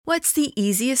What's the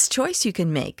easiest choice you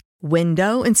can make?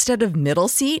 Window instead of middle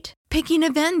seat? Picking a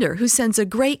vendor who sends a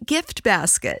great gift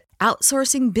basket?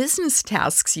 Outsourcing business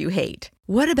tasks you hate?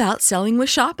 What about selling with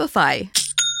Shopify?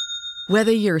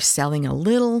 Whether you're selling a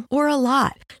little or a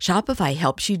lot, Shopify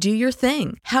helps you do your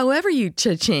thing, however you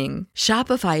cha-ching.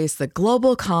 Shopify is the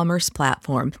global commerce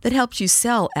platform that helps you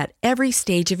sell at every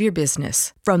stage of your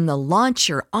business. From the launch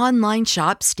your online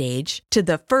shop stage to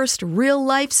the first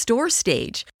real-life store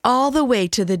stage, all the way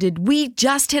to the did we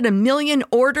just hit a million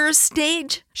orders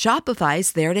stage.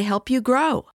 Shopify's there to help you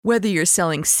grow. Whether you're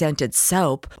selling scented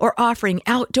soap or offering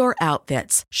outdoor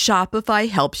outfits, Shopify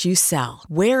helps you sell.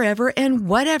 Wherever and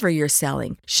whatever you're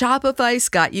selling, Shopify's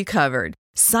got you covered.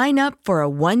 Sign up for a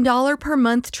 $1 per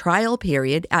month trial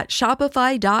period at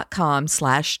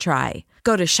shopify.com/try.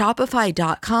 Go to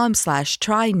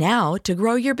shopify.com/try now to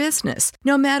grow your business,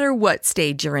 no matter what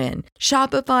stage you're in.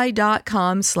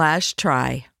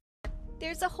 Shopify.com/try.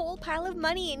 There's a whole pile of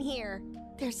money in here.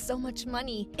 There's so much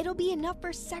money, it'll be enough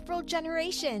for several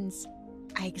generations.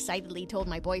 I excitedly told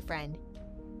my boyfriend.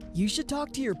 You should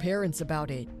talk to your parents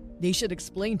about it. They should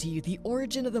explain to you the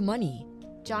origin of the money.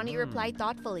 Johnny replied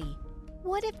thoughtfully.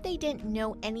 What if they didn't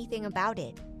know anything about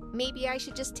it? Maybe I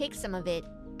should just take some of it.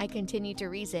 I continued to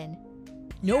reason.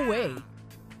 No way.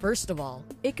 First of all,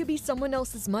 it could be someone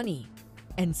else's money.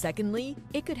 And secondly,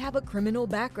 it could have a criminal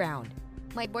background.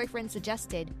 My boyfriend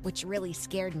suggested, which really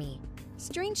scared me.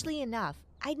 Strangely enough,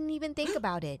 I didn't even think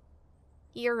about it.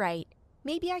 You're right.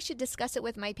 Maybe I should discuss it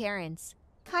with my parents.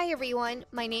 Hi everyone,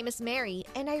 my name is Mary,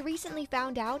 and I recently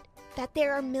found out that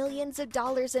there are millions of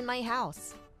dollars in my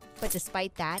house. But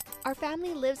despite that, our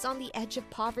family lives on the edge of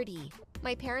poverty.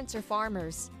 My parents are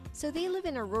farmers, so they live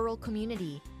in a rural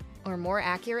community, or more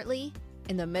accurately,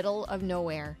 in the middle of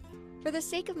nowhere. For the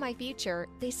sake of my future,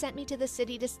 they sent me to the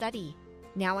city to study.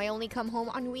 Now I only come home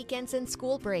on weekends and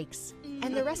school breaks,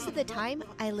 and the rest of the time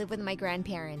I live with my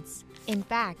grandparents. In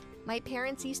fact, my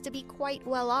parents used to be quite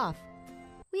well off.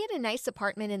 We had a nice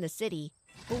apartment in the city,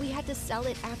 but we had to sell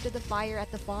it after the fire at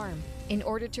the farm in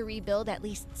order to rebuild at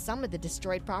least some of the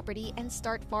destroyed property and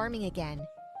start farming again.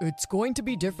 It's going to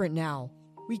be different now.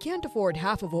 We can't afford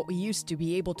half of what we used to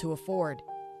be able to afford,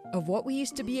 of what we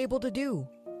used to be able to do,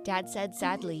 Dad said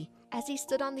sadly as he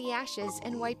stood on the ashes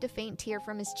and wiped a faint tear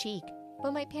from his cheek.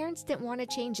 But my parents didn't want to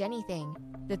change anything.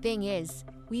 The thing is,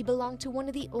 we belonged to one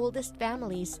of the oldest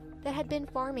families that had been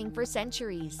farming for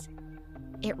centuries.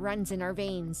 It runs in our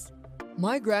veins.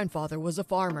 My grandfather was a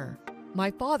farmer. My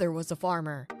father was a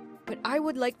farmer. But I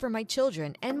would like for my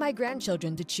children and my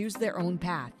grandchildren to choose their own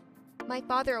path. My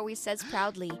father always says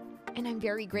proudly, and I'm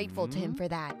very grateful to him for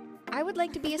that. I would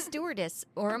like to be a stewardess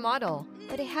or a model,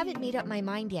 but I haven't made up my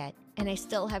mind yet, and I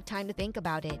still have time to think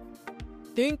about it.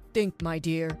 Think, my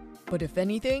dear. But if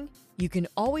anything, you can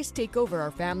always take over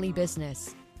our family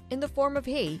business in the form of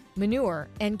hay, manure,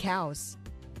 and cows.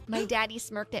 My daddy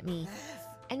smirked at me,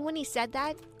 and when he said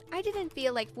that, I didn't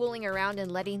feel like fooling around and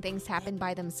letting things happen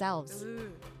by themselves.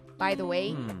 By the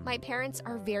way, my parents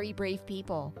are very brave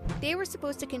people. They were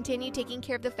supposed to continue taking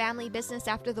care of the family business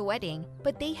after the wedding,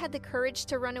 but they had the courage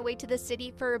to run away to the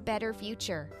city for a better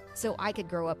future, so I could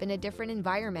grow up in a different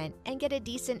environment and get a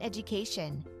decent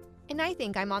education. And I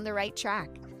think I'm on the right track.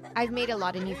 I've made a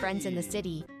lot of new friends in the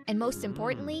city, and most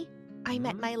importantly, I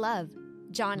met my love,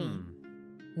 Johnny.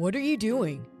 What are you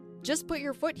doing? Just put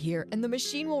your foot here and the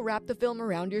machine will wrap the film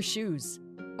around your shoes.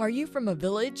 Are you from a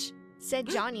village? Said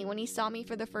Johnny when he saw me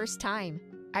for the first time.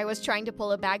 I was trying to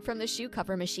pull a bag from the shoe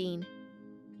cover machine.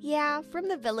 Yeah, from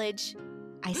the village,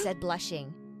 I said,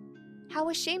 blushing. How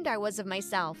ashamed I was of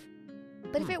myself.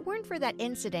 But if it weren't for that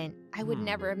incident, I would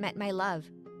never have met my love.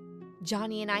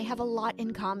 Johnny and I have a lot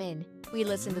in common. We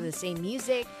listen to the same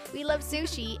music, we love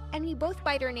sushi, and we both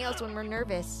bite our nails when we're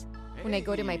nervous. When I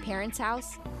go to my parents'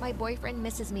 house, my boyfriend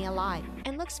misses me a lot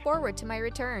and looks forward to my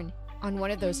return. On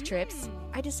one of those trips,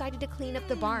 I decided to clean up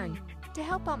the barn to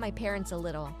help out my parents a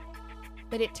little.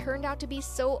 But it turned out to be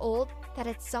so old that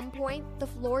at some point, the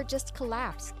floor just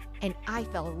collapsed and I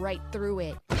fell right through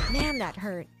it. Man, that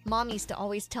hurt. Mom used to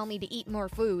always tell me to eat more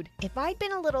food. If I'd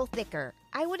been a little thicker,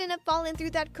 I wouldn't have fallen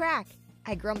through that crack.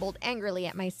 I grumbled angrily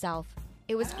at myself.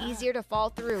 It was easier to fall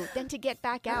through than to get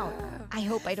back out. I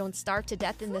hope I don't starve to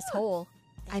death in this hole,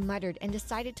 I muttered and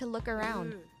decided to look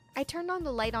around. I turned on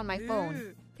the light on my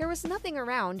phone. There was nothing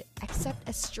around except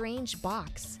a strange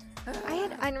box. I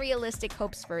had unrealistic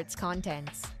hopes for its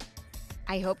contents.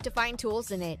 I hoped to find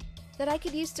tools in it that I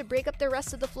could use to break up the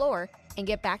rest of the floor and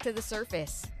get back to the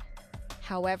surface.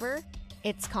 However,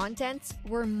 its contents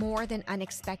were more than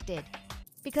unexpected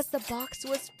because the box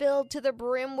was filled to the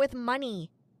brim with money.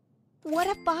 What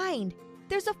a find!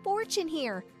 There's a fortune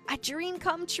here! A dream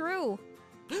come true!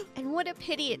 And what a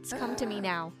pity it's come to me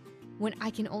now, when I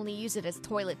can only use it as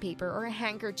toilet paper or a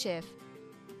handkerchief.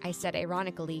 I said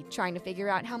ironically, trying to figure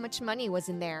out how much money was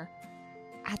in there.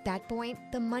 At that point,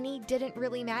 the money didn't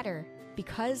really matter,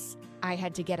 because I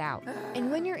had to get out.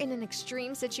 And when you're in an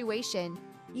extreme situation,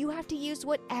 you have to use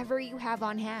whatever you have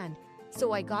on hand.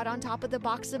 So I got on top of the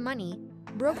box of money,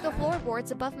 broke the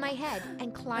floorboards above my head,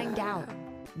 and climbed out.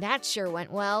 That sure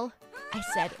went well, I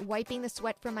said, wiping the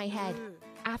sweat from my head.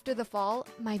 After the fall,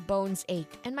 my bones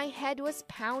ached and my head was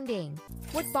pounding.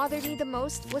 What bothered me the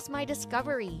most was my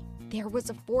discovery. There was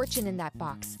a fortune in that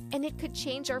box, and it could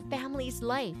change our family's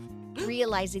life.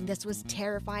 Realizing this was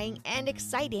terrifying and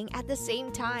exciting at the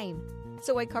same time.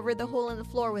 So I covered the hole in the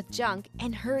floor with junk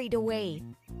and hurried away.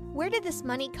 Where did this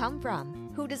money come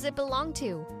from? Who does it belong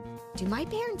to? Do my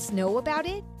parents know about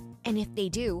it? And if they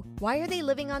do, why are they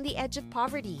living on the edge of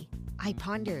poverty? I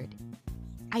pondered.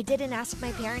 I didn't ask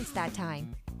my parents that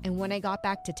time, and when I got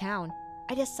back to town,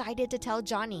 I decided to tell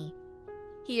Johnny.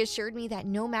 He assured me that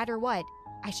no matter what,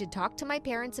 I should talk to my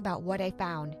parents about what I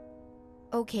found.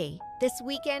 Okay, this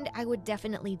weekend I would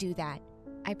definitely do that,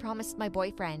 I promised my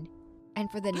boyfriend. And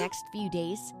for the next few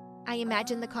days, I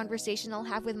imagine the conversation I'll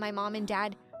have with my mom and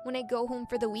dad when I go home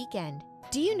for the weekend.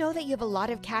 Do you know that you have a lot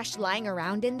of cash lying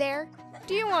around in there?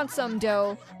 Do you want some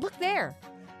dough? Look there.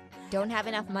 Don't have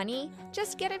enough money?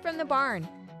 Just get it from the barn.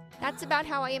 That's about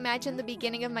how I imagine the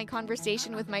beginning of my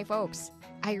conversation with my folks.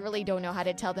 I really don't know how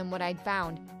to tell them what I'd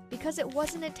found, because it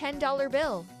wasn't a $10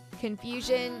 bill.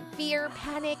 Confusion, fear,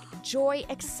 panic, joy,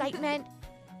 excitement.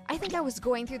 I think I was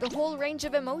going through the whole range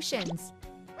of emotions.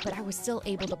 But I was still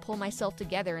able to pull myself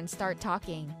together and start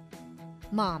talking.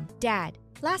 Mom, Dad,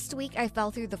 last week I fell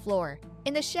through the floor,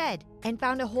 in the shed, and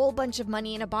found a whole bunch of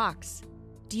money in a box.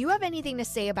 Do you have anything to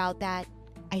say about that?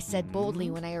 I said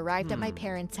boldly when I arrived at my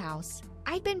parents' house.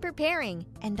 I'd been preparing,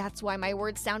 and that's why my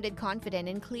words sounded confident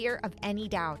and clear of any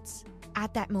doubts.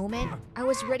 At that moment, I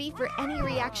was ready for any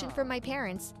reaction from my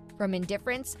parents, from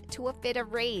indifference to a fit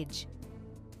of rage.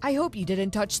 I hope you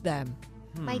didn't touch them.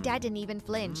 My dad didn't even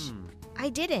flinch. I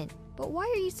didn't, but why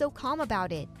are you so calm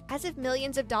about it? As if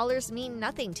millions of dollars mean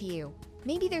nothing to you.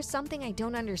 Maybe there's something I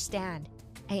don't understand.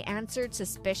 I answered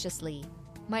suspiciously.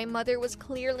 My mother was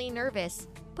clearly nervous,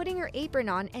 putting her apron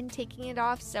on and taking it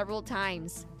off several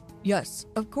times. Yes,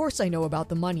 of course I know about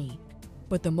the money.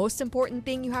 But the most important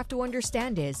thing you have to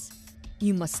understand is,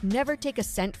 you must never take a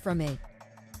cent from it.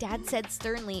 Dad said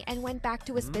sternly and went back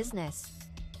to his business.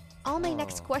 All my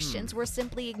next questions were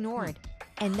simply ignored,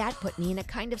 and that put me in a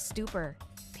kind of stupor.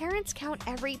 Parents count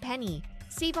every penny,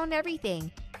 save on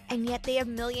everything, and yet they have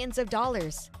millions of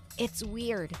dollars. It's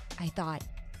weird, I thought.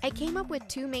 I came up with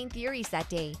two main theories that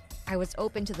day. I was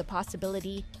open to the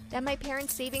possibility that my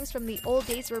parents' savings from the old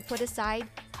days were put aside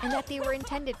and that they were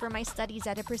intended for my studies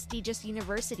at a prestigious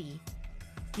university.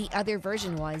 The other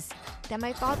version was that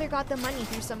my father got the money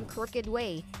through some crooked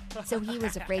way, so he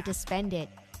was afraid to spend it.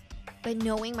 But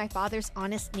knowing my father's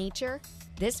honest nature,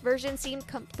 this version seemed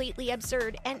completely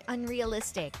absurd and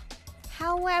unrealistic.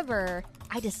 However,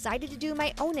 I decided to do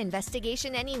my own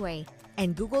investigation anyway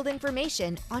and Googled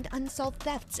information on unsolved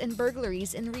thefts and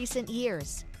burglaries in recent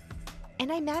years.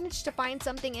 And I managed to find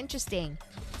something interesting.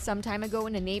 Some time ago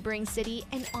in a neighboring city,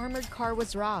 an armored car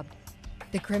was robbed.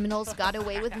 The criminals got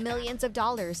away with millions of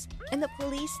dollars, and the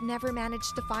police never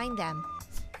managed to find them.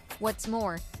 What's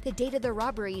more, the date of the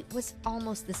robbery was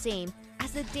almost the same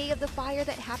as the day of the fire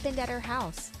that happened at our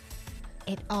house.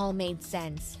 It all made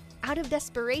sense. Out of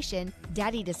desperation,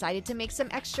 Daddy decided to make some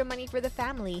extra money for the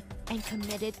family and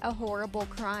committed a horrible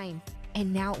crime.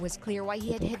 And now it was clear why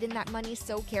he had hidden that money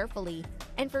so carefully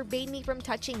and forbade me from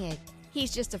touching it.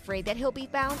 He's just afraid that he'll be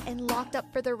found and locked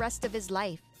up for the rest of his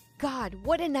life. God,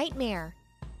 what a nightmare!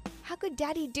 How could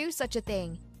Daddy do such a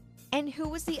thing? And who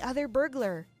was the other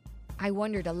burglar? I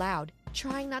wondered aloud,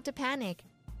 trying not to panic.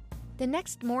 The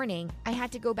next morning, I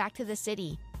had to go back to the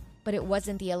city. But it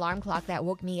wasn't the alarm clock that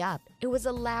woke me up. It was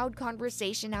a loud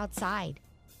conversation outside.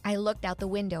 I looked out the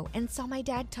window and saw my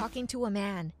dad talking to a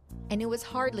man. And it was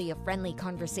hardly a friendly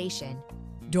conversation.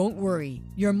 Don't worry,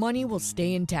 your money will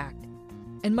stay intact.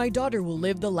 And my daughter will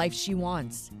live the life she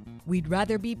wants. We'd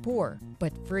rather be poor,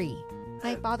 but free.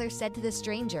 My father said to the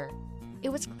stranger. It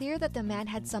was clear that the man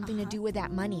had something to do with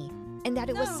that money, and that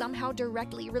it was somehow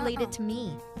directly related to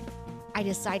me. I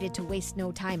decided to waste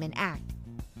no time and act.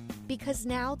 Because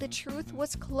now the truth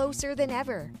was closer than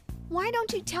ever. Why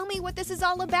don't you tell me what this is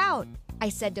all about? I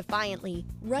said defiantly,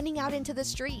 running out into the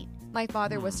street. My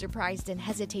father was surprised and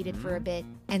hesitated for a bit,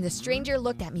 and the stranger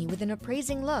looked at me with an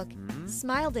appraising look,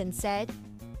 smiled and said,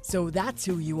 So that's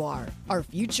who you are, our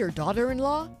future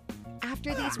daughter-in-law?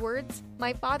 After these words,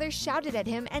 my father shouted at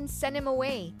him and sent him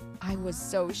away. I was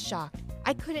so shocked.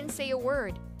 I couldn't say a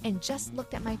word and just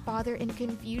looked at my father in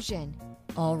confusion.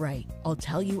 All right, I'll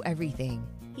tell you everything,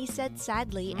 He said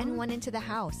sadly and went into the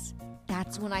house.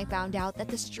 That's when I found out that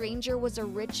the stranger was a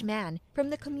rich man from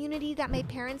the community that my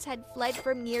parents had fled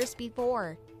from years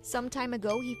before. Some time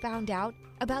ago, he found out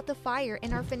about the fire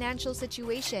and our financial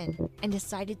situation and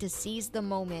decided to seize the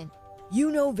moment.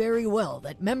 You know very well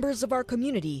that members of our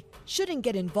community shouldn't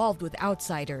get involved with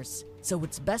outsiders, so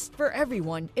it's best for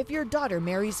everyone if your daughter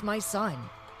marries my son,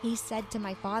 He said to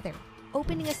my father,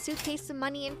 opening a suitcase of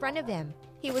money in front of him.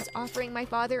 He was offering my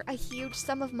father a huge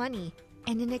sum of money,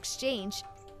 and in exchange,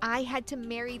 I had to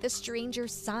marry the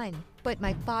stranger's son. But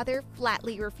my father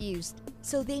flatly refused,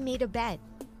 so they made a bet.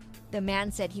 The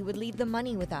man said he would leave the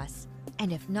money with us,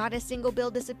 and if not a single bill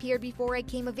disappeared before I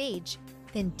came of age,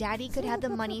 then Daddy could have the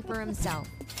money for himself.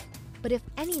 But if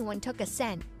anyone took a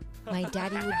cent, my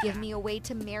daddy would give me a way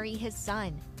to marry his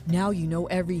son. Now you know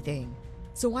everything.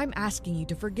 So I'm asking you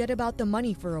to forget about the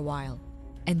money for a while.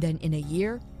 And then in a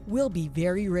year, we'll be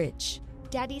very rich.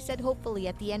 Daddy said hopefully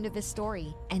at the end of his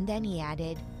story, and then he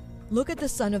added, Look at the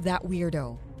son of that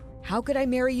weirdo. How could I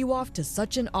marry you off to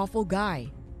such an awful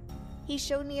guy? He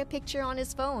showed me a picture on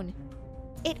his phone.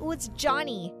 It was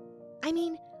Johnny. I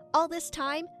mean, all this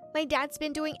time, my dad's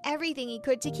been doing everything he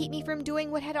could to keep me from doing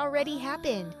what had already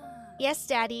happened. Yes,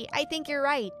 Daddy, I think you're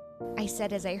right, I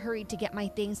said as I hurried to get my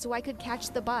things so I could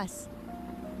catch the bus.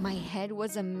 My head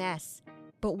was a mess,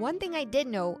 but one thing I did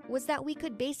know was that we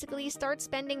could basically start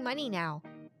spending money now.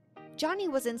 Johnny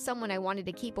wasn't someone I wanted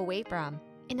to keep away from,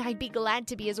 and I'd be glad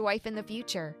to be his wife in the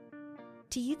future.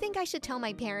 Do you think I should tell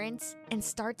my parents and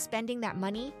start spending that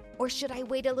money, or should I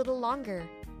wait a little longer?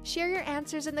 Share your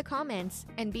answers in the comments,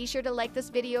 and be sure to like this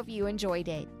video if you enjoyed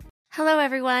it. Hello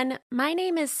everyone, my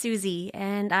name is Susie,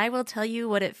 and I will tell you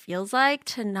what it feels like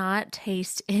to not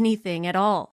taste anything at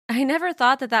all. I never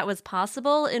thought that that was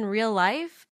possible in real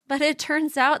life, but it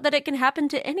turns out that it can happen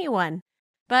to anyone.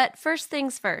 But first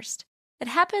things first, it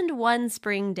happened one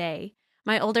spring day.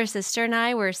 My older sister and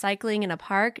I were cycling in a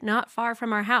park not far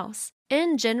from our house.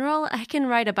 In general, I can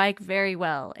ride a bike very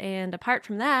well, and apart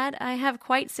from that, I have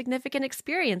quite significant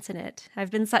experience in it.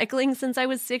 I've been cycling since I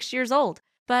was 6 years old.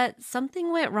 But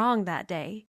something went wrong that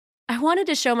day. I wanted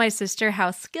to show my sister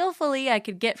how skillfully I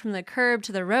could get from the curb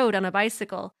to the road on a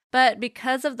bicycle, but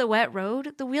because of the wet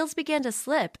road, the wheels began to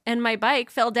slip and my bike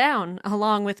fell down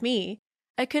along with me.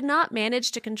 I could not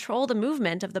manage to control the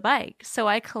movement of the bike, so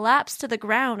I collapsed to the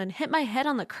ground and hit my head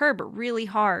on the curb really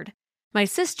hard. My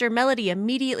sister Melody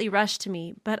immediately rushed to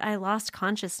me, but I lost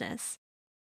consciousness.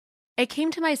 I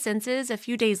came to my senses a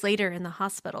few days later in the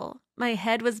hospital. My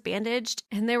head was bandaged,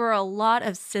 and there were a lot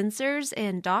of sensors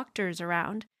and doctors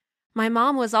around. My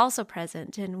mom was also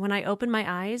present, and when I opened my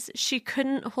eyes, she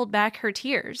couldn't hold back her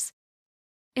tears.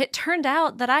 It turned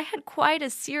out that I had quite a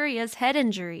serious head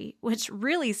injury, which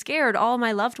really scared all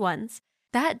my loved ones.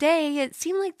 That day, it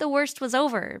seemed like the worst was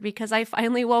over because I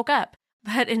finally woke up,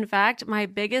 but in fact, my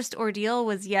biggest ordeal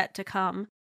was yet to come.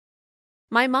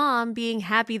 My mom, being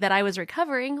happy that I was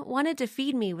recovering, wanted to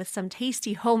feed me with some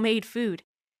tasty homemade food.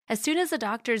 As soon as the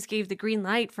doctors gave the green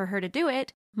light for her to do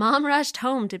it, Mom rushed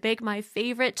home to bake my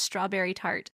favorite strawberry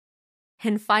tart.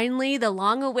 And finally, the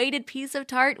long-awaited piece of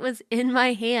tart was in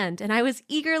my hand, and I was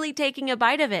eagerly taking a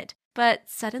bite of it. But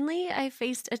suddenly, I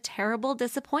faced a terrible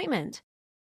disappointment.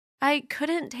 I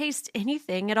couldn't taste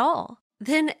anything at all.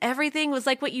 Then everything was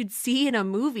like what you'd see in a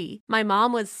movie. My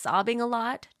mom was sobbing a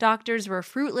lot, doctors were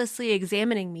fruitlessly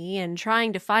examining me and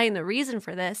trying to find the reason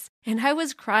for this, and I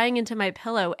was crying into my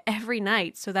pillow every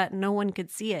night so that no one could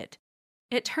see it.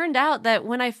 It turned out that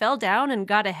when I fell down and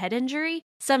got a head injury,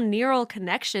 some neural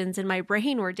connections in my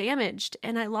brain were damaged,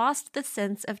 and I lost the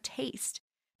sense of taste.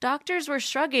 Doctors were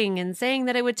shrugging and saying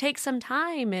that it would take some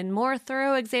time and more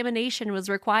thorough examination was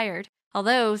required.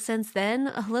 Although, since then,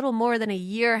 a little more than a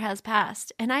year has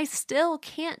passed, and I still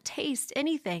can't taste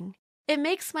anything. It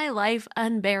makes my life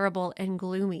unbearable and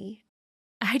gloomy.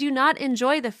 I do not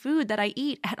enjoy the food that I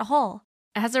eat at all.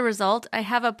 As a result, I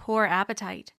have a poor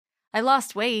appetite. I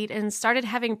lost weight and started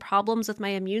having problems with my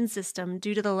immune system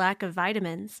due to the lack of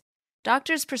vitamins.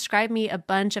 Doctors prescribed me a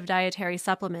bunch of dietary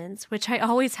supplements, which I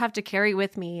always have to carry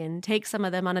with me and take some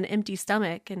of them on an empty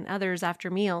stomach and others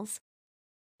after meals.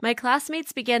 My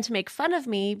classmates began to make fun of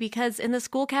me because in the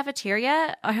school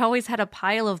cafeteria, I always had a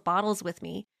pile of bottles with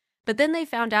me. But then they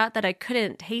found out that I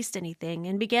couldn't taste anything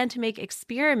and began to make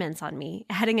experiments on me,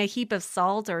 adding a heap of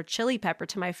salt or chili pepper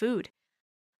to my food.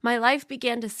 My life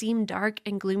began to seem dark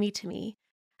and gloomy to me.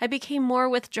 I became more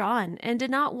withdrawn and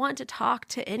did not want to talk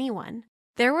to anyone.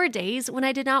 There were days when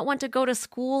I did not want to go to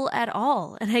school at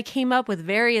all, and I came up with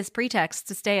various pretexts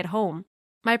to stay at home.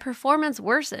 My performance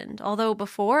worsened, although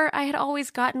before I had always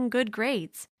gotten good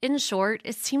grades. In short,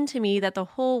 it seemed to me that the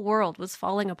whole world was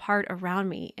falling apart around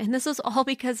me, and this was all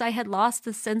because I had lost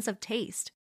the sense of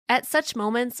taste. At such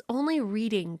moments, only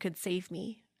reading could save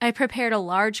me. I prepared a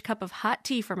large cup of hot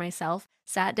tea for myself,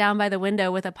 sat down by the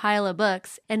window with a pile of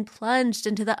books, and plunged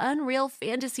into the unreal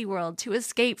fantasy world to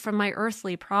escape from my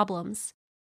earthly problems.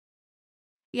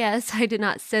 Yes, I did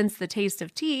not sense the taste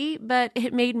of tea, but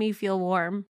it made me feel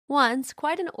warm. Once,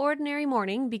 quite an ordinary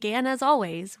morning began as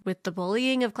always with the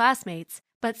bullying of classmates,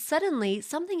 but suddenly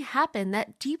something happened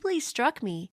that deeply struck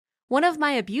me. One of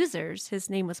my abusers, his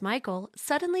name was Michael,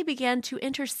 suddenly began to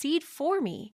intercede for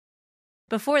me.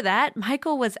 Before that,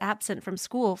 Michael was absent from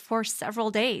school for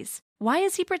several days. Why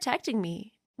is he protecting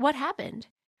me? What happened?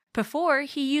 Before,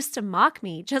 he used to mock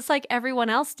me just like everyone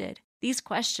else did. These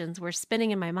questions were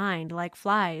spinning in my mind like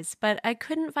flies, but I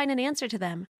couldn't find an answer to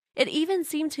them. It even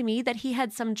seemed to me that he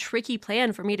had some tricky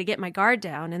plan for me to get my guard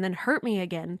down and then hurt me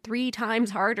again 3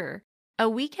 times harder. A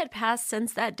week had passed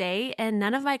since that day, and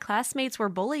none of my classmates were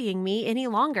bullying me any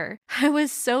longer. I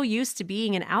was so used to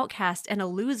being an outcast and a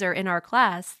loser in our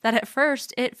class that at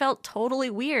first it felt totally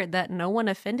weird that no one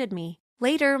offended me.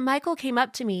 Later, Michael came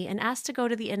up to me and asked to go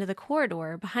to the end of the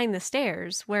corridor behind the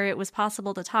stairs, where it was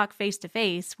possible to talk face to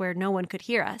face where no one could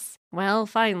hear us. Well,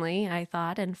 finally, I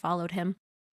thought, and followed him.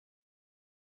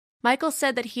 Michael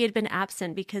said that he had been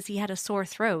absent because he had a sore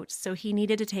throat, so he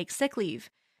needed to take sick leave.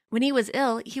 When he was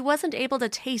ill, he wasn't able to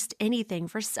taste anything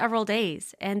for several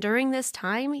days, and during this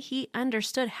time, he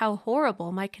understood how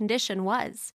horrible my condition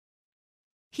was.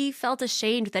 He felt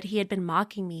ashamed that he had been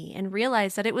mocking me and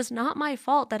realized that it was not my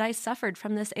fault that I suffered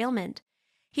from this ailment.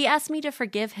 He asked me to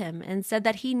forgive him and said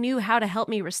that he knew how to help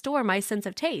me restore my sense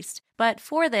of taste, but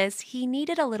for this, he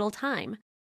needed a little time.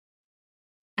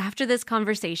 After this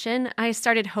conversation, I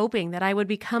started hoping that I would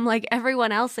become like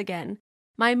everyone else again.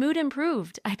 My mood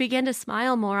improved, I began to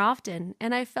smile more often,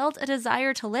 and I felt a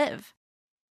desire to live.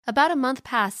 About a month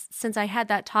passed since I had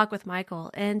that talk with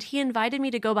Michael, and he invited me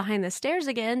to go behind the stairs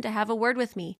again to have a word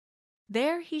with me.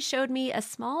 There, he showed me a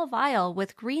small vial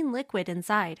with green liquid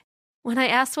inside. When I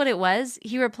asked what it was,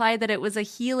 he replied that it was a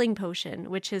healing potion,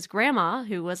 which his grandma,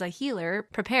 who was a healer,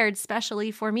 prepared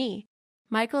specially for me.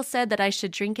 Michael said that I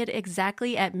should drink it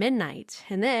exactly at midnight,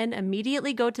 and then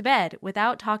immediately go to bed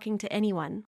without talking to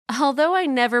anyone. Although I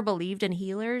never believed in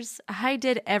healers, I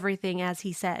did everything as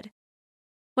he said.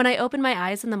 When I opened my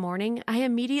eyes in the morning, I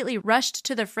immediately rushed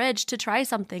to the fridge to try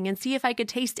something and see if I could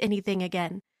taste anything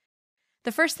again.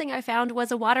 The first thing I found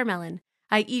was a watermelon.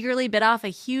 I eagerly bit off a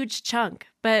huge chunk,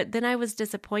 but then I was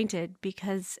disappointed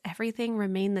because everything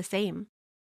remained the same.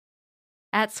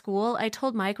 At school, I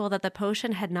told Michael that the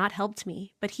potion had not helped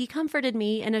me, but he comforted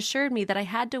me and assured me that I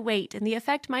had to wait and the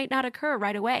effect might not occur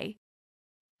right away.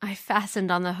 I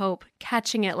fastened on the hope,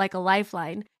 catching it like a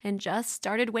lifeline, and just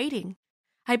started waiting.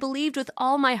 I believed with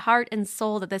all my heart and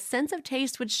soul that the sense of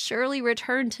taste would surely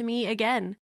return to me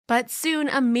again. But soon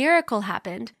a miracle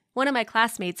happened. One of my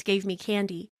classmates gave me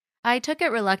candy. I took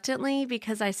it reluctantly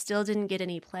because I still didn't get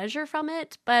any pleasure from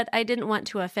it, but I didn't want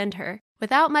to offend her.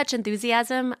 Without much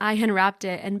enthusiasm, I unwrapped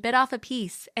it and bit off a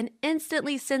piece and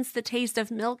instantly sensed the taste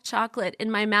of milk chocolate in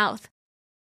my mouth.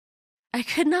 I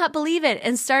could not believe it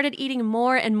and started eating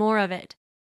more and more of it.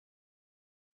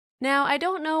 Now, I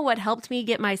don't know what helped me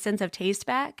get my sense of taste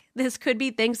back. This could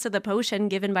be thanks to the potion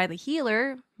given by the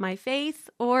healer, my faith,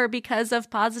 or because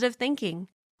of positive thinking.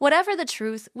 Whatever the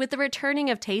truth, with the returning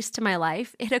of taste to my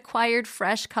life, it acquired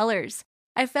fresh colors.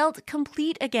 I felt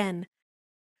complete again.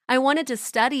 I wanted to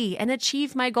study and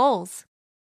achieve my goals.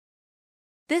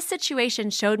 This situation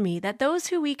showed me that those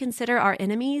who we consider our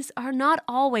enemies are not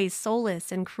always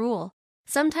soulless and cruel.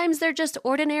 Sometimes they're just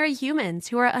ordinary humans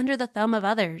who are under the thumb of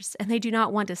others, and they do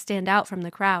not want to stand out from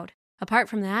the crowd. Apart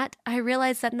from that, I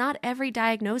realized that not every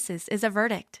diagnosis is a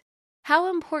verdict. How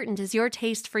important is your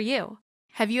taste for you?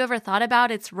 Have you ever thought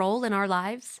about its role in our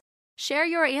lives? Share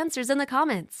your answers in the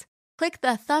comments. Click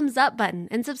the thumbs up button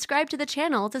and subscribe to the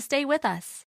channel to stay with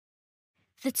us.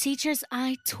 The teacher's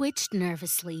eye twitched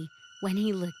nervously when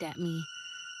he looked at me.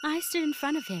 I stood in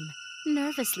front of him,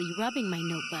 nervously rubbing my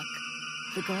notebook.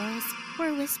 The girls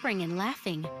were whispering and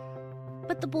laughing,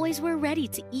 but the boys were ready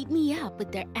to eat me up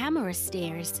with their amorous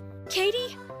stares.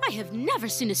 "Katie, I have never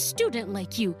seen a student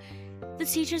like you." The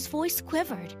teacher's voice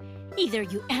quivered. "Either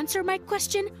you answer my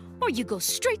question or you go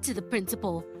straight to the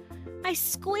principal." I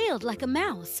squealed like a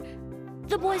mouse.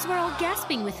 The boys were all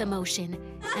gasping with emotion,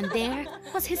 and there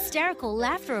was hysterical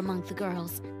laughter among the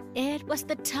girls. It was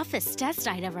the toughest test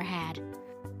I'd ever had.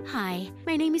 "Hi,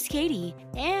 my name is Katie,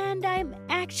 and I'm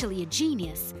actually a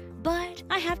genius, but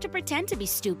I have to pretend to be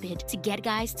stupid to get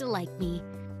guys to like me.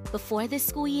 Before this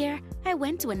school year, I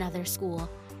went to another school,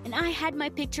 and I had my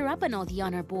picture up on all the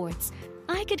honor boards.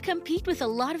 I could compete with a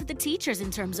lot of the teachers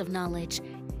in terms of knowledge.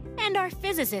 And our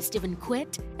physicist even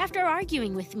quit after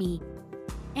arguing with me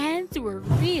and threw a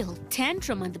real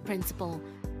tantrum on the principal.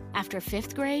 After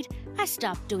 5th grade, I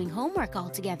stopped doing homework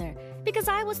altogether because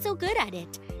I was so good at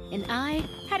it, and I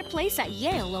had a place at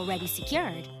Yale already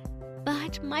secured.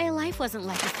 But my life wasn't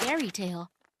like a fairy tale.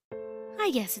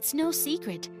 I guess it's no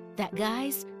secret that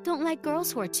guys don't like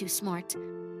girls who are too smart.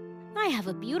 I have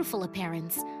a beautiful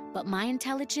appearance, but my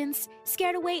intelligence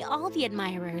scared away all the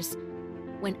admirers.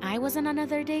 When I was on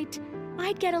another date,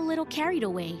 I'd get a little carried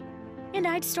away, and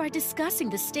I'd start discussing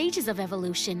the stages of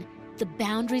evolution, the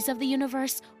boundaries of the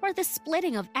universe, or the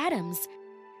splitting of atoms.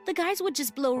 The guys would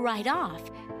just blow right off,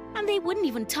 and they wouldn't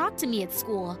even talk to me at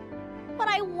school. But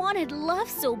I wanted love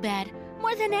so bad,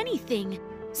 more than anything.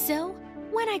 So,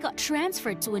 when I got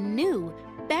transferred to a new,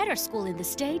 better school in the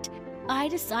state, I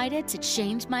decided to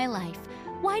change my life.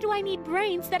 Why do I need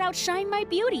brains that outshine my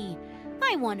beauty?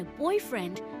 I want a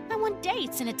boyfriend. I want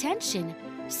dates and attention.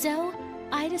 So,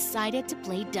 I decided to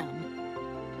play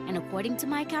dumb. And according to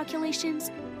my calculations,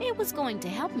 it was going to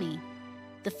help me.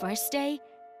 The first day,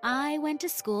 I went to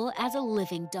school as a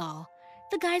living doll.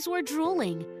 The guys were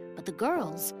drooling, but the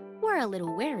girls were a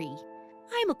little wary.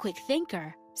 I'm a quick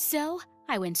thinker, so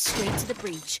I went straight to the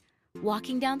breach.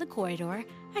 Walking down the corridor,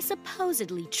 I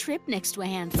supposedly tripped next to a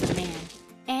handsome man,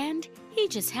 and he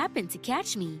just happened to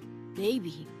catch me.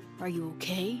 Baby, are you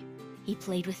okay? He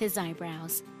played with his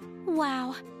eyebrows.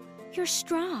 Wow, you're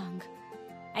strong.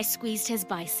 I squeezed his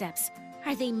biceps.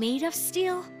 Are they made of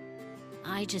steel?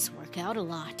 I just work out a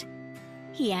lot.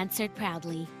 He answered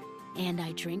proudly. And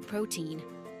I drink protein.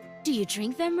 Do you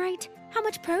drink them right? How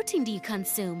much protein do you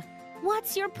consume?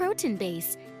 What's your protein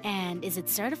base? And is it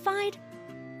certified?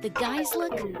 The guy's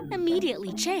look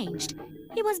immediately changed.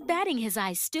 He was batting his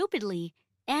eyes stupidly,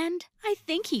 and I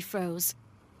think he froze.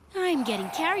 I'm getting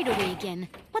carried away again.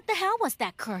 What the hell was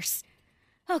that curse?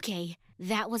 Okay,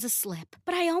 that was a slip,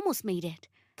 but I almost made it.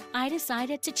 I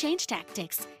decided to change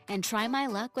tactics and try my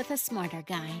luck with a smarter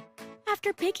guy.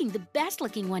 After picking the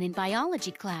best-looking one in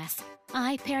biology class,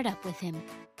 I paired up with him.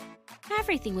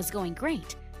 Everything was going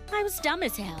great. I was dumb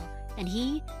as hell, and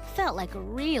he felt like a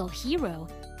real hero.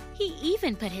 He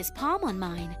even put his palm on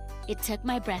mine. It took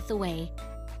my breath away.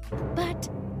 But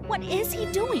what is he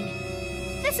doing?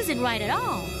 This isn't right at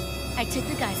all. I took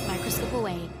the guy's microscope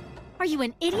away. Are you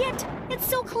an idiot? It's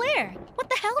so clear. What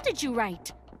the hell did you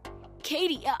write?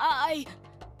 Katie,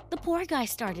 The poor guy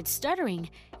started stuttering,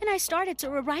 and I started to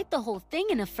rewrite the whole thing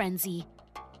in a frenzy.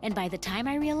 And by the time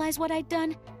I realized what I'd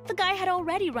done, the guy had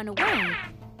already run away.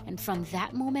 And from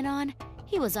that moment on,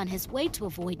 he was on his way to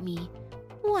avoid me.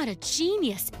 What a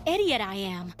genius idiot I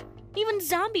am. Even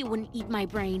Zombie wouldn't eat my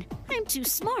brain. I'm too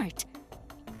smart.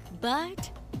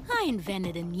 But I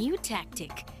invented a new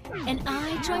tactic, and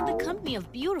I joined the company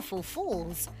of beautiful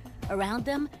fools. Around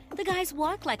them, the guys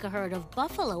walked like a herd of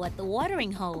buffalo at the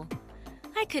watering hole.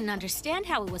 I couldn't understand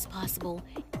how it was possible.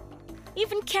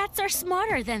 Even cats are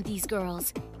smarter than these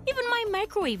girls. Even my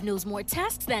microwave knows more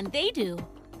tasks than they do.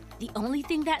 The only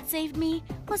thing that saved me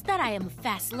was that I am a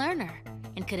fast learner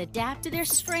and could adapt to their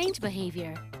strange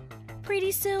behavior.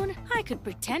 Pretty soon, I could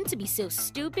pretend to be so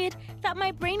stupid that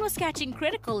my brain was catching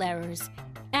critical errors.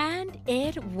 And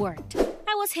it worked.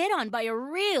 I was hit on by a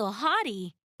real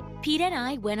hottie. Pete and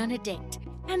I went on a date,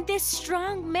 and this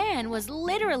strong man was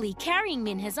literally carrying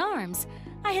me in his arms.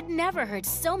 I had never heard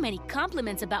so many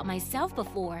compliments about myself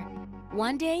before.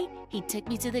 One day, he took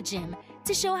me to the gym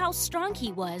to show how strong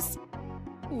he was.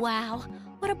 Wow,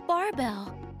 what a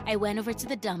barbell! I went over to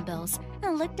the dumbbells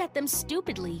and looked at them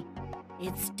stupidly.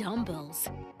 It's dumbbells,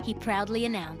 he proudly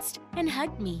announced and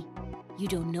hugged me. You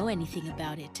don't know anything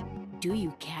about it, do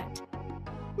you, cat?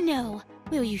 No,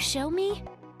 will you show me?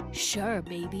 Sure,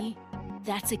 baby.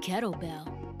 That's a kettlebell.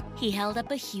 He held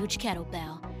up a huge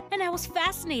kettlebell, and I was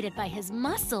fascinated by his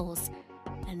muscles.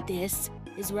 And this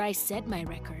is where I set my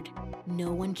record.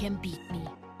 No one can beat me.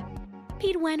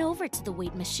 Pete went over to the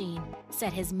weight machine,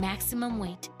 set his maximum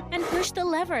weight, and pushed the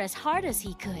lever as hard as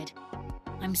he could.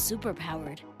 I'm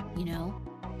superpowered, you know?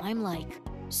 I'm like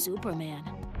Superman.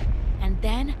 And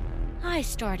then I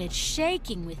started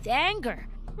shaking with anger.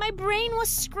 My brain was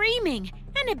screaming,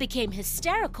 and it became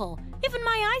hysterical. Even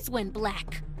my eyes went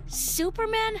black.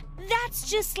 Superman? That's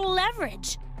just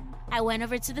leverage. I went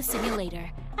over to the simulator.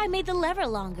 I made the lever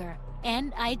longer,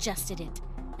 and I adjusted it.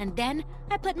 And then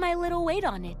I put my little weight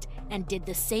on it and did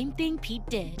the same thing Pete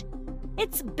did.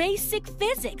 It's basic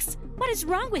physics. What is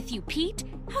wrong with you, Pete?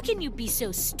 How can you be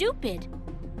so stupid?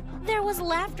 There was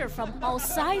laughter from all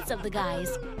sides of the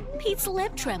guys. Pete's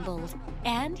lip trembled,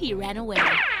 and he ran away.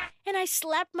 And I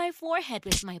slapped my forehead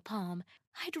with my palm.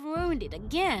 I'd ruined it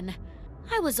again.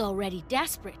 I was already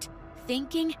desperate,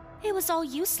 thinking it was all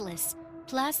useless.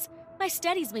 Plus, my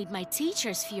studies made my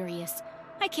teachers furious.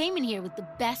 I came in here with the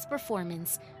best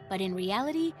performance, but in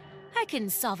reality, I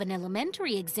couldn't solve an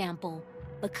elementary example.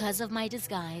 Because of my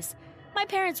disguise, my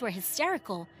parents were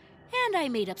hysterical, and I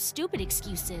made up stupid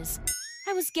excuses.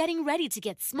 I was getting ready to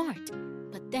get smart,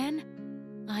 but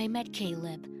then I met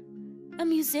Caleb, a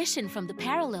musician from the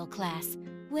parallel class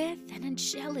with an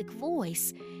angelic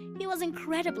voice. He was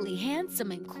incredibly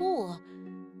handsome and cool,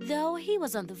 though he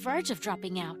was on the verge of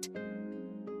dropping out.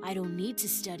 "I don't need to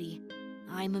study.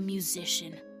 I'm a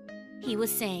musician," he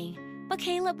was saying. But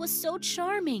Caleb was so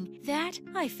charming that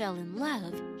I fell in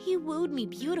love. He wooed me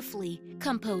beautifully,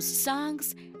 composed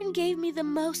songs, and gave me the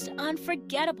most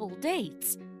unforgettable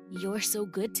dates. "You're so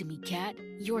good to me, Kat.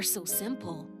 You're so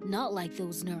simple, not like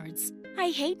those nerds."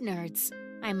 "I hate nerds,"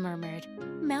 I murmured,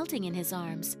 melting in his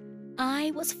arms.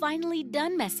 I was finally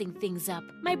done messing things up.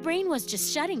 My brain was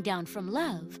just shutting down from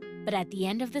love. But at the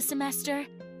end of the semester,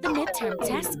 the midterm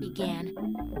tests began,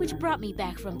 which brought me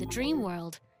back from the dream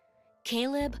world.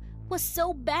 Caleb was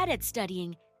so bad at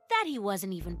studying that he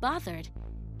wasn't even bothered.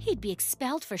 He'd be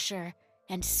expelled for sure,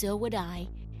 and so would I.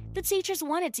 The teachers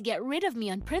wanted to get rid of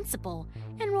me on principle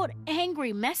and wrote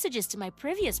angry messages to my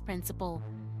previous principal.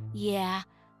 Yeah,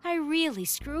 I really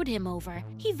screwed him over.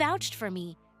 He vouched for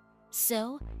me.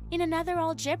 So, in another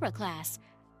algebra class,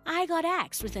 I got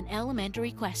axed with an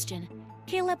elementary question.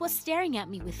 Caleb was staring at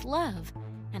me with love,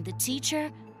 and the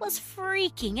teacher was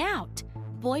freaking out.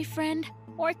 Boyfriend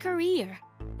or career?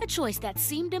 A choice that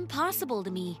seemed impossible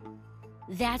to me.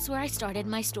 That's where I started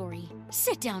my story.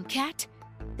 "Sit down, Kat,"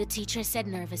 the teacher said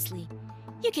nervously.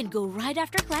 "You can go right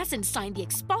after class and sign the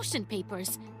expulsion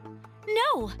papers."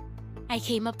 "No!" I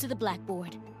came up to the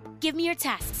blackboard. "Give me your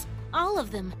tasks, all of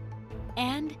them."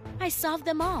 And I solved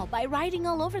them all by writing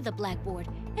all over the blackboard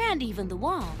and even the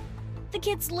wall. The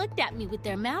kids looked at me with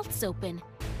their mouths open,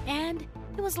 and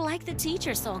it was like the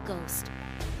teacher saw a ghost.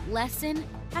 Lesson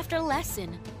after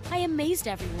lesson, I amazed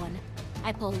everyone.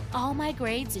 I pulled all my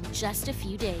grades in just a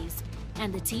few days,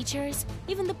 and the teachers,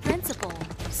 even the principal,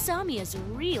 saw me as a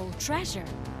real treasure.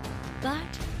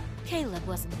 But Caleb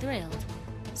wasn't thrilled.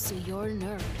 "So you're a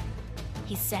nerd,"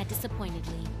 he said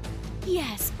disappointedly.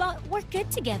 "Yes, but we're good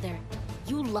together."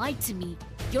 "You lied to me.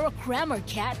 You're a crammer,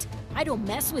 Kat. I don't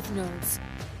mess with nerds."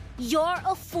 "You're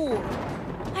a fool."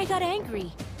 I got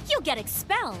angry. "You'll get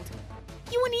expelled.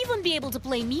 You wouldn't even be able to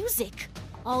play music.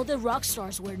 All the rock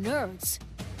stars were nerds,"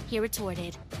 he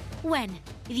retorted. "When?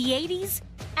 The 80s?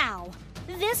 Ow.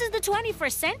 This is the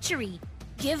 21st century.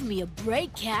 Give me a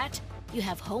break, Kat. You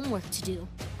have homework to do."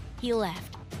 He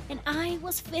left, and I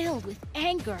was filled with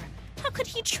anger. How could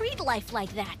he treat life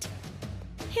like that?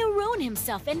 He'll ruin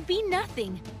himself and be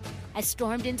nothing. I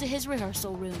stormed into his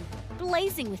rehearsal room,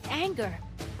 blazing with anger.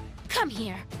 "Come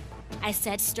here," I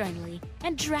said sternly,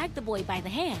 and dragged the boy by the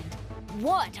hand.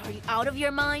 "What? Are you out of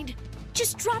your mind?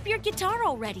 Just drop your guitar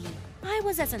already." I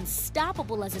was as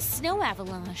unstoppable as a snow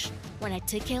avalanche. When I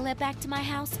took Caleb back to my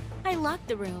house, I locked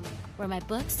the room, where my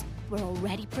books were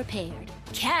already prepared.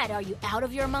 "Kat, are you out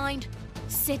of your mind?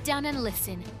 Sit down and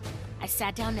listen." I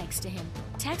sat down next to him,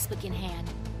 textbook in hand.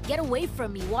 "Get away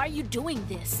from me. Why are you doing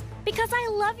this?" "Because I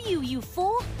love you, you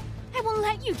fool. I won't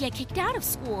let you get kicked out of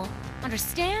school.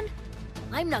 Understand?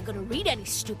 I'm not gonna read any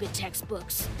stupid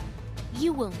textbooks."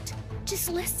 "You won't. Just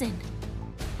listen.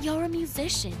 You're a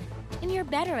musician, and you're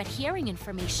better at hearing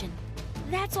information.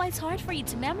 That's why it's hard for you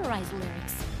to memorize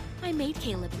lyrics." I made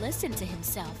Caleb listen to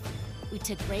himself. We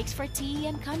took breaks for tea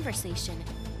and conversation,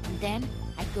 and then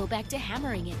I'd go back to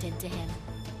hammering it into him.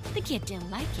 The kid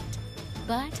didn't like it,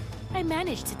 but I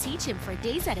managed to teach him for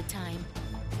days at a time.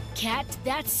 "Kat,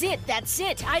 that's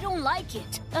it. I don't like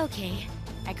it." "Okay."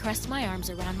 I crossed my arms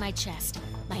around my chest,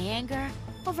 my anger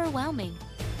overwhelming.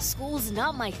 "School's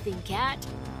not my thing, Kat."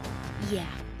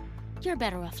 "Yeah. You're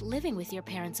better off living with your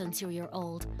parents until you're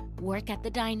old. Work at the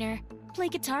diner, play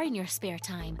guitar in your spare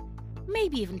time.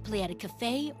 Maybe even play at a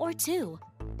cafe or two.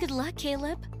 Good luck,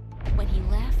 Caleb." When he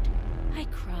left, I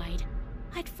cried.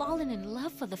 I'd fallen in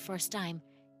love for the first time,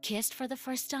 kissed for the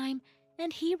first time,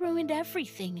 and he ruined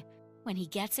everything. When he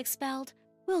gets expelled,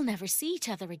 we'll never see each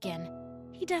other again.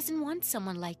 He doesn't want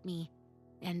someone like me.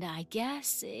 And I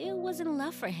guess it wasn't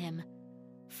love for him.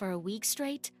 For a week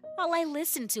straight, all I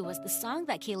listened to was the song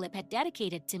that Caleb had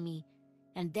dedicated to me.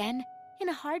 And then, in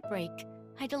a heartbreak,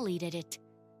 I deleted it.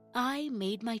 I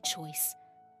made my choice.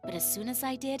 But as soon as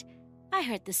I did, I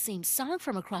heard the same song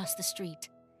from across the street.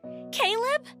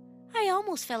 "Caleb?" I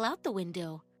almost fell out the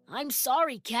window. I'm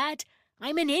sorry, Kat.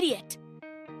 I'm an idiot.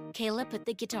 Caleb put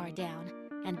the guitar down,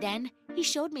 and then he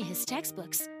showed me his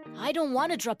textbooks. I don't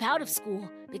want to drop out of school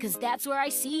because that's where I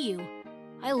see you.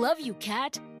 I love you,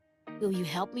 Kat. Will you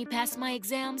help me pass my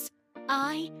exams?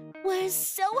 I was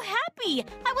so happy.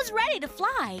 I was ready to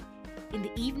fly. In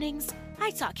the evenings, I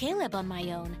taught Caleb on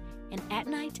my own, and at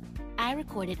night, I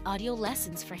recorded audio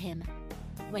lessons for him.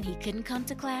 When he couldn't come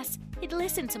to class, he'd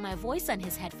listen to my voice on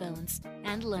his headphones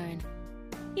and learn.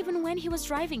 Even when he was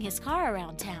driving his car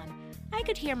around town, I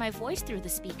could hear my voice through the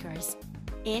speakers.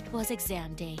 It was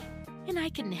exam day, and I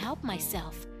couldn't help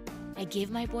myself. I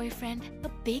gave my boyfriend a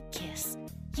big kiss.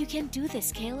 You can do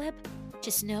this, Caleb.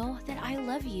 Just know that I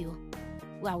love you.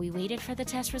 While we waited for the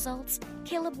test results,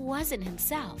 Caleb wasn't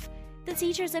himself. The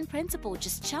teachers and principal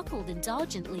just chuckled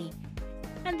indulgently,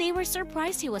 and they were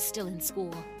surprised he was still in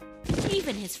school.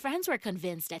 Even his friends were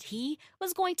convinced that he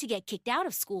was going to get kicked out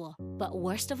of school. But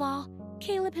worst of all,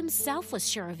 Caleb himself was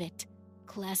sure of it.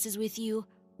 Classes with you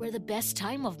were the best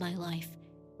time of my life,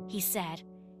 he said.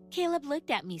 Caleb looked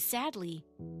at me sadly.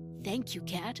 Thank you,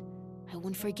 Kat. I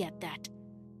won't forget that.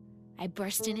 I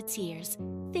burst into tears,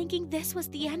 thinking this was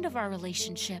the end of our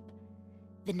relationship.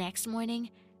 The next morning,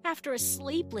 after a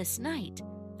sleepless night,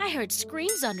 I heard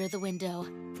screams under the window.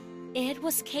 It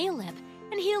was Caleb,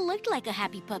 and he looked like a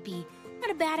happy puppy, not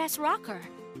a badass rocker.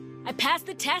 I passed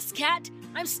the test, Kat.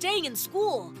 I'm staying in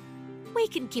school. We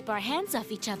can keep our hands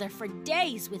off each other for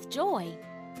days with joy.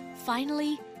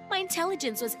 Finally, my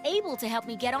intelligence was able to help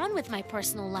me get on with my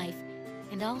personal life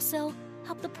and also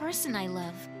help the person I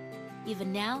love.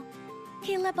 Even now,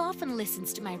 Caleb often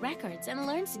listens to my records and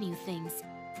learns new things.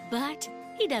 But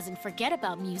he doesn't forget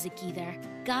about music either.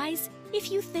 Guys,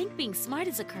 if you think being smart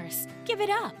is a curse, give it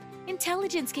up.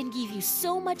 Intelligence can give you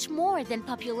so much more than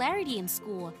popularity in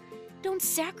school. Don't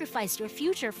sacrifice your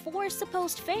future for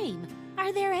supposed fame.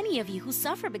 Are there any of you who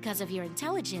suffer because of your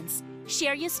intelligence?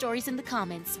 Share your stories in the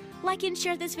comments. Like and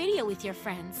share this video with your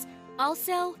friends.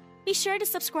 Also, be sure to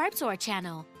subscribe to our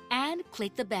channel and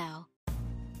click the bell.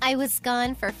 I was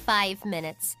gone for 5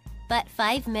 minutes, but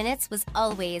 5 minutes was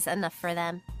always enough for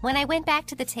them. When I went back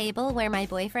to the table where my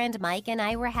boyfriend Mike and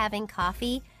I were having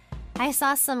coffee, I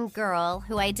saw some girl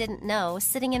who I didn't know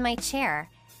sitting in my chair.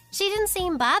 She didn't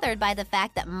seem bothered by the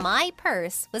fact that my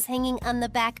purse was hanging on the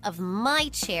back of my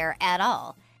chair at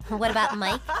all. What about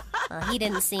Mike? He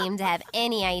didn't seem to have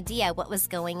any idea what was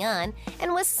going on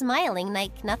and was smiling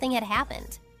like nothing had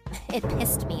happened. It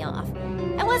pissed me off.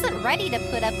 I wasn't ready to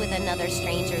put up with another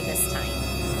stranger this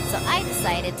time, so I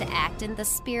decided to act in the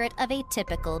spirit of a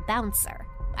typical bouncer.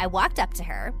 I walked up to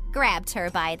her, grabbed her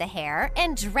by the hair,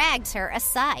 and dragged her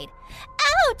aside.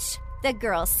 Ouch! The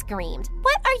girl screamed.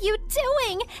 What are you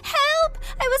doing? Help!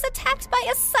 I was attacked by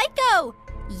a psycho!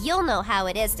 You'll know how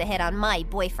it is to hit on my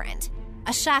boyfriend.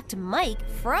 A shocked Mike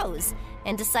froze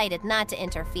and decided not to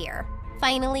interfere.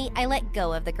 Finally, I let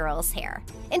go of the girl's hair,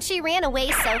 and she ran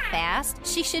away so fast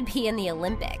she should be in the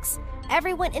Olympics.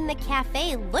 Everyone in the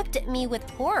cafe looked at me with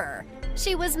horror.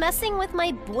 She was messing with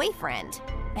my boyfriend.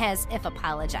 As if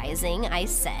apologizing, I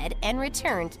said and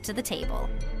returned to the table.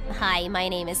 Hi, my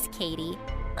name is Katie.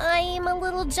 I'm a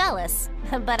little jealous,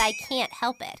 but I can't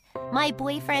help it. My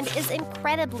boyfriend is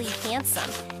incredibly handsome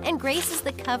and graces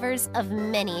the covers of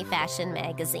many fashion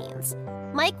magazines.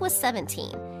 Mike was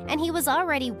 17, and he was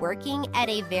already working at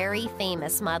a very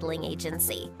famous modeling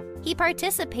agency. He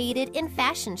participated in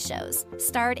fashion shows,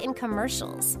 starred in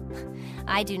commercials.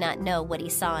 I do not know what he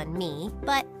saw in me,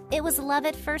 but it was love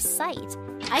at first sight.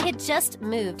 I had just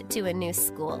moved to a new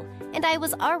school, and I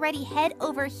was already head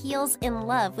over heels in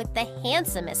love with the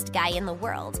handsomest guy in the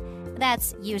world.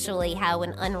 That's usually how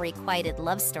an unrequited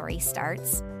love story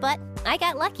starts. But I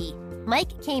got lucky.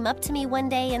 Mike came up to me one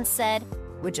day and said,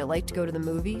 "Would you like to go to the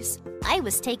movies?" I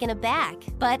was taken aback,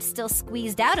 but still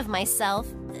squeezed out of myself,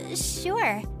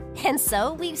 "Sure." And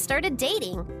so we started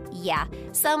dating. Yeah,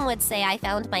 some would say I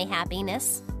found my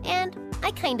happiness, and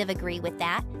I kind of agree with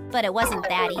that. But it wasn't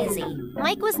that easy.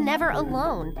 Mike was never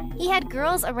alone. He had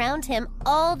girls around him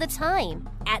all the time.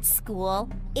 At school,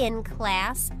 in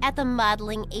class, at the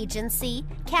modeling agency,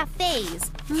 cafes,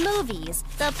 movies,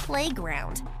 the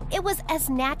playground. It was as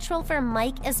natural for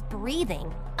Mike as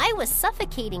breathing. I was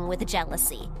suffocating with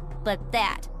jealousy. But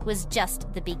that was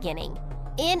just the beginning.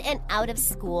 In and out of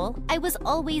school, I was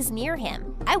always near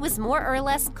him. I was more or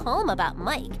less calm about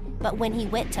Mike. But when he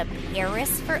went to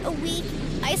Paris for a week,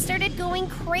 I started going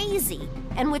crazy.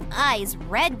 And with eyes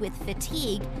red with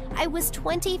fatigue, I was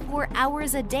 24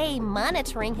 hours a day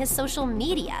monitoring his social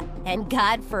media. And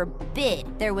God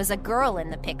forbid there was a girl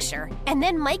in the picture. And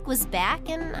then Mike was back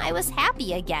and I was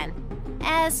happy again.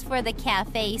 As for the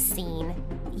cafe scene,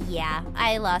 Yeah,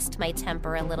 I lost my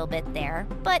temper a little bit there,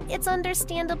 but it's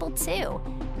understandable too.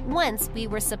 Once we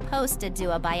were supposed to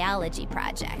do a biology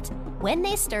project. When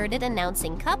they started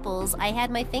announcing couples, I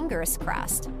had my fingers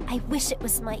crossed. I wish it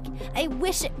was Mike. I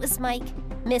wish it was Mike.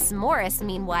 Miss Morris,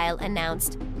 meanwhile,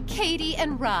 announced, Katie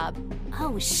and Rob.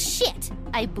 Oh, shit,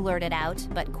 I blurted out,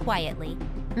 but quietly.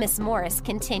 Miss Morris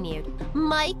continued,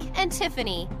 Mike and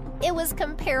Tiffany. It was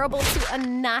comparable to a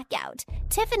knockout.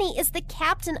 Tiffany is the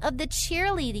captain of the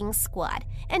cheerleading squad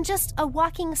and just a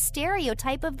walking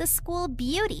stereotype of the school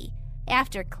beauty.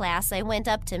 After class, I went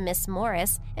up to Miss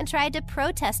Morris and tried to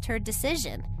protest her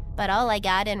decision, but all I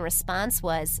got in response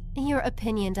was, Your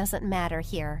opinion doesn't matter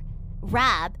here.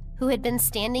 Rob, who had been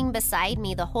standing beside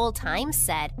me the whole time,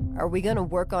 said, Are we gonna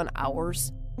work on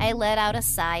ours? I let out a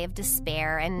sigh of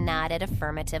despair and nodded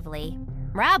affirmatively.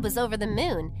 Rob was over the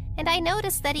moon, and I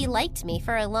noticed that he liked me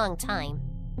for a long time.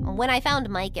 When I found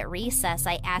Mike at recess,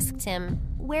 I asked him,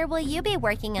 Where will you be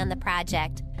working on the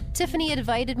project? Tiffany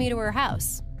invited me to her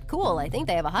house. Cool, I think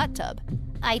they have a hot tub.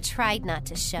 I tried not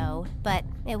to show, but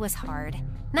it was hard.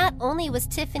 Not only was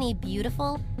Tiffany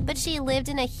beautiful, but she lived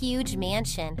in a huge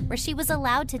mansion where she was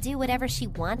allowed to do whatever she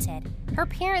wanted. Her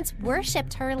parents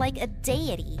worshipped her like a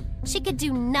deity. She could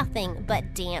do nothing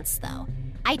but dance, though.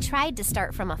 I tried to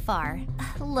start from afar.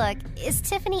 Look, is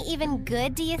Tiffany even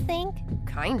good, do you think?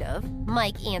 Kind of,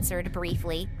 Mike answered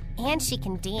briefly. And she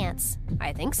can dance.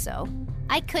 I think so.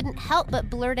 I couldn't help but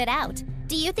blurt it out.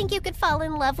 Do you think you could fall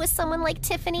in love with someone like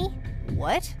Tiffany?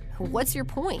 What? What's your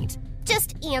point?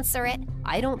 Just answer it.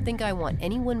 I don't think I want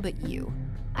anyone but you.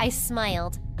 I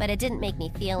smiled, but it didn't make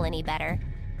me feel any better.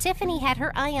 Tiffany had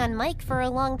her eye on Mike for a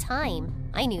long time.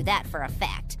 I knew that for a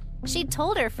fact. She'd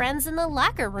told her friends in the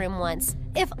locker room once,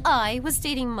 If I was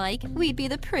dating Mike, we'd be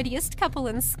the prettiest couple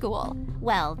in school.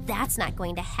 Well, that's not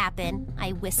going to happen,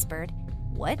 I whispered.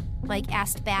 What? Mike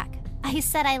asked back. I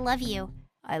said I love you.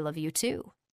 I love you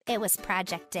too. It was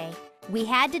project day. We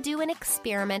had to do an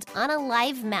experiment on a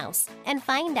live mouse and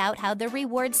find out how the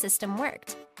reward system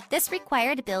worked. This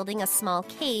required building a small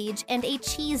cage and a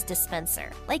cheese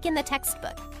dispenser, like in the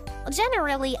textbook.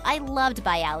 Generally, I loved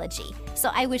biology, so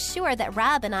I was sure that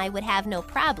Rob and I would have no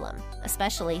problem,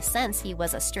 especially since he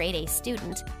was a straight-A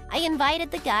student. I invited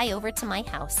the guy over to my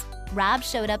house. Rob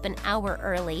showed up an hour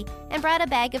early and brought a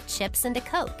bag of chips and a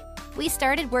Coke. We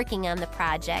started working on the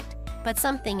project, but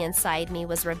something inside me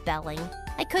was rebelling.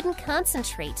 I couldn't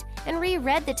concentrate and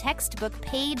reread the textbook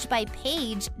page by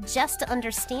page just to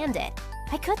understand it.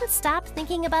 I couldn't stop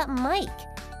thinking about Mike.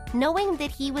 Knowing that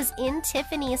he was in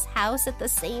Tiffany's house at the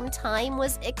same time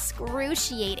was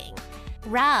excruciating.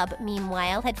 Rob,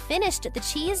 meanwhile, had finished the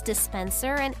cheese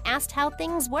dispenser and asked how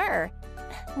things were.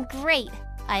 Great,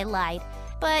 I lied.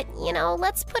 But,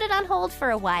 let's put it on hold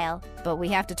for a while. But we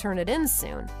have to turn it in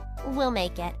soon. We'll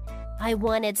make it. I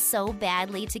wanted so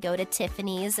badly to go to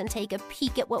Tiffany's and take a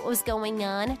peek at what was going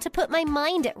on, to put my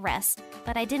mind at rest.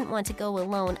 But I didn't want to go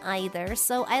alone either,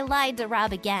 so I lied to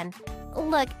Rob again.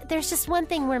 Look, there's just one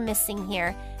thing we're missing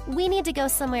here. We need to go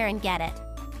somewhere and get it.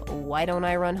 Why don't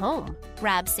I run home?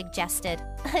 Rob suggested.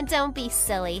 Don't be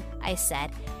silly, I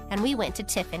said, and we went to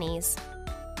Tiffany's.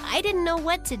 I didn't know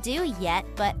what to do yet,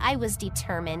 but I was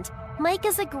determined. Mike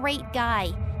is a great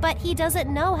guy, but he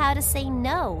doesn't know how to say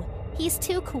no. He's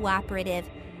too cooperative,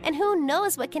 and who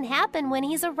knows what can happen when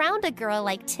he's around a girl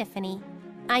like Tiffany.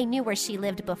 I knew where she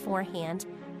lived beforehand.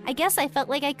 I guess I felt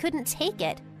like I couldn't take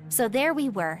it. So there we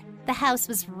were. The house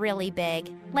was really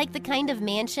big, like the kind of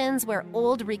mansions where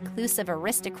old reclusive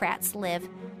aristocrats live,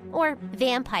 or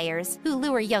vampires who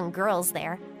lure young girls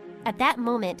there. At that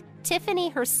moment, Tiffany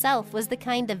herself was the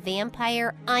kind of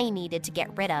vampire I needed to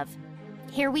get rid of.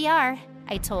 Here we are,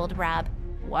 I told Rob.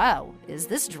 Wow, is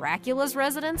this Dracula's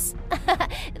residence?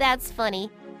 That's funny.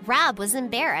 Rob was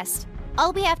embarrassed.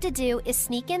 All we have to do is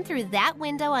sneak in through that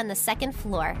window on the second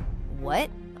floor. What?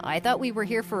 I thought we were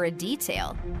here for a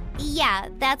detail. Yeah,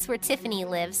 that's where Tiffany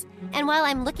lives. And while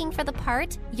I'm looking for the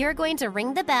part, you're going to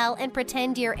ring the bell and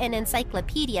pretend you're an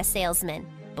encyclopedia salesman.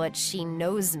 But she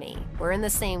knows me. We're in the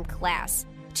same class.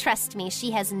 Trust me,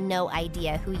 she has no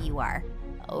idea who you are.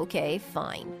 Okay,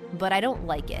 fine. But I don't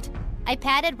like it. I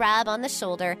patted Rob on the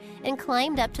shoulder and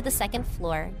climbed up to the second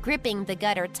floor, gripping the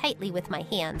gutter tightly with my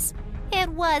hands. It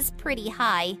was pretty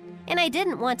high, and I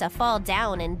didn't want to fall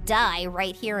down and die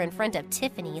right here in front of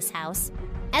Tiffany's house.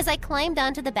 As I climbed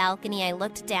onto the balcony, I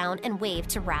looked down and waved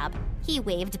to Rob. He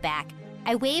waved back.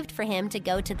 I waved for him to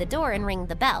go to the door and ring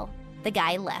the bell. The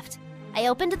guy left. I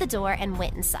opened the door and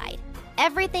went inside.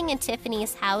 Everything in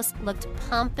Tiffany's house looked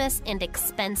pompous and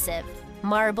expensive.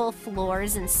 Marble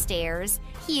floors and stairs,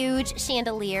 huge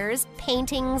chandeliers,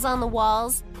 paintings on the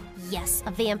walls. Yes,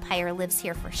 a vampire lives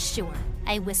here for sure.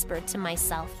 I whispered to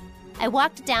myself. I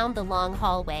walked down the long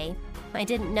hallway. I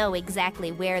didn't know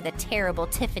exactly where the terrible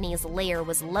Tiffany's lair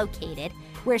was located,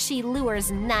 where she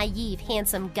lures naive,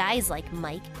 handsome guys like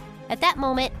Mike. At that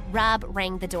moment, Rob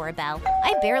rang the doorbell.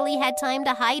 I barely had time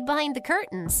to hide behind the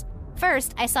curtains.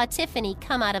 First, I saw Tiffany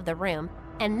come out of the room,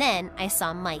 and then I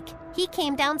saw Mike. He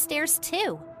came downstairs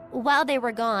too. While they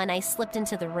were gone, I slipped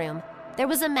into the room. There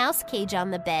was a mouse cage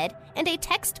on the bed and a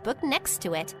textbook next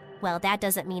to it. Well, that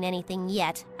doesn't mean anything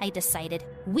yet, I decided.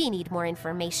 We need more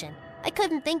information. I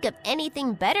couldn't think of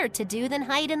anything better to do than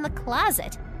hide in the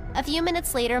closet. A few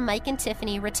minutes later, Mike and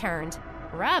Tiffany returned.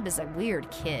 "Rob is a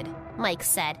weird kid," Mike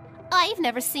said. "I've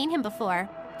never seen him before,"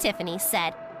 Tiffany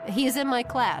said. "He's in my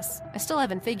class. I still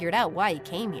haven't figured out why he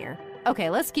came here." "Okay,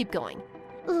 let's keep going."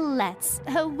 "Let's.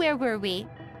 Where were we?"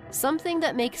 "Something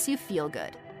that makes you feel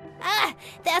good." "Ah,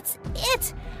 that's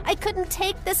it! I couldn't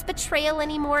take this betrayal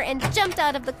anymore and jumped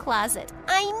out of the closet.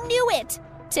 I knew it!"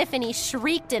 Tiffany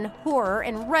shrieked in horror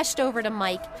and rushed over to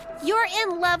Mike. "You're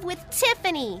in love with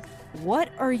Tiffany!" "What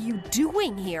are you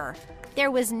doing here?" There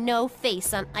was no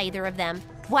face on either of them.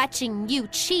 "Watching you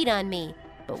cheat on me."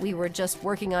 "But we were just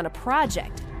working on a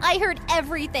project." "I heard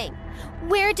everything.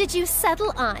 Where did you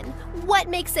settle on? What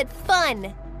makes it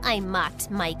fun?" I mocked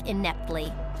Mike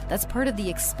ineptly. "That's part of the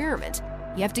experiment.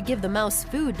 You have to give the mouse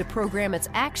food to program its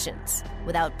actions.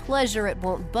 Without pleasure, it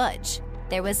won't budge."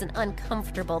 There was an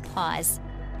uncomfortable pause.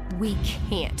 "We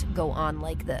can't go on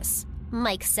like this,"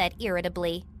 Mike said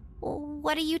irritably.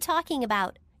 "What are you talking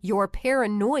about?" "Your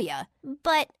paranoia."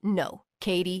 "But..." "No,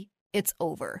 Katie, it's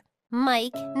over."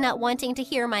 Mike, not wanting to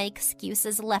hear my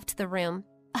excuses, left the room.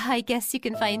 "I guess you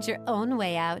can find your own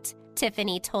way out,"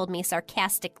 Tiffany told me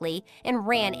sarcastically and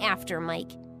ran after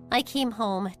Mike. I came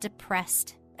home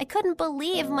depressed. I couldn't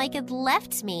believe Mike had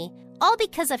left me, all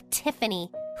because of Tiffany.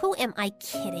 "Who am I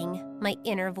kidding?" my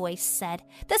inner voice said.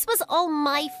 "This was all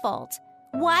my fault.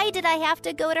 Why did I have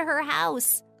to go to her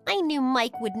house? I knew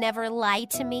Mike would never lie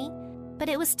to me, but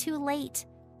it was too late."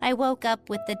 I woke up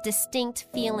with the distinct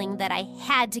feeling that I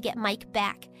had to get Mike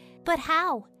back. But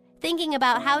how? Thinking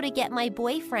about how to get my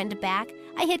boyfriend back,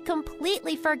 I had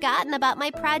completely forgotten about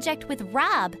my project with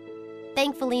Rob.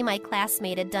 Thankfully, my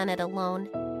classmate had done it alone.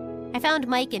 I found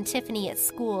Mike and Tiffany at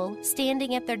school,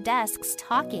 standing at their desks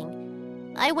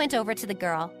talking. I went over to the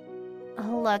girl.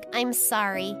 "Look, I'm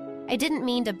sorry. I didn't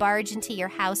mean to barge into your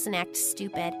house and act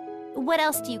stupid. What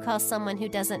else do you call someone who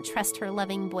doesn't trust her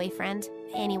loving boyfriend?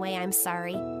 Anyway, I'm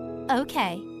sorry."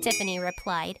 "Okay," Tiffany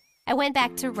replied. I went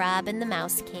back to Rob in the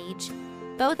mouse cage.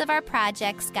 Both of our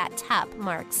projects got top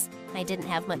marks. I didn't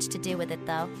have much to do with it,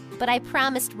 though. But I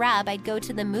promised Rob I'd go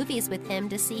to the movies with him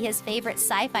to see his favorite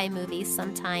sci-fi movies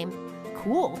sometime.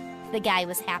 "Cool." The guy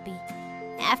was happy.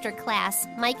 After class,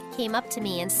 Mike came up to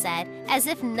me and said, as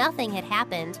if nothing had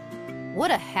happened, "What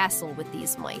a hassle with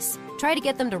these mice. Try to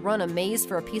get them to run a maze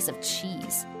for a piece of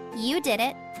cheese." "You did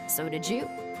it." "So did you."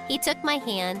 He took my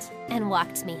hand and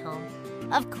walked me home.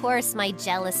 Of course, my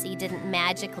jealousy didn't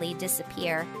magically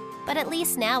disappear, but at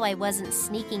least now I wasn't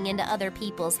sneaking into other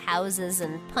people's houses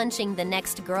and punching the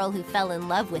next girl who fell in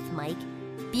love with Mike.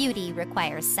 Beauty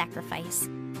requires sacrifice.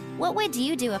 What would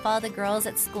you do if all the girls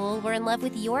at school were in love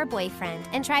with your boyfriend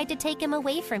and tried to take him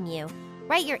away from you?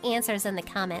 Write your answers in the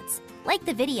comments, like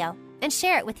the video, and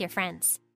share it with your friends.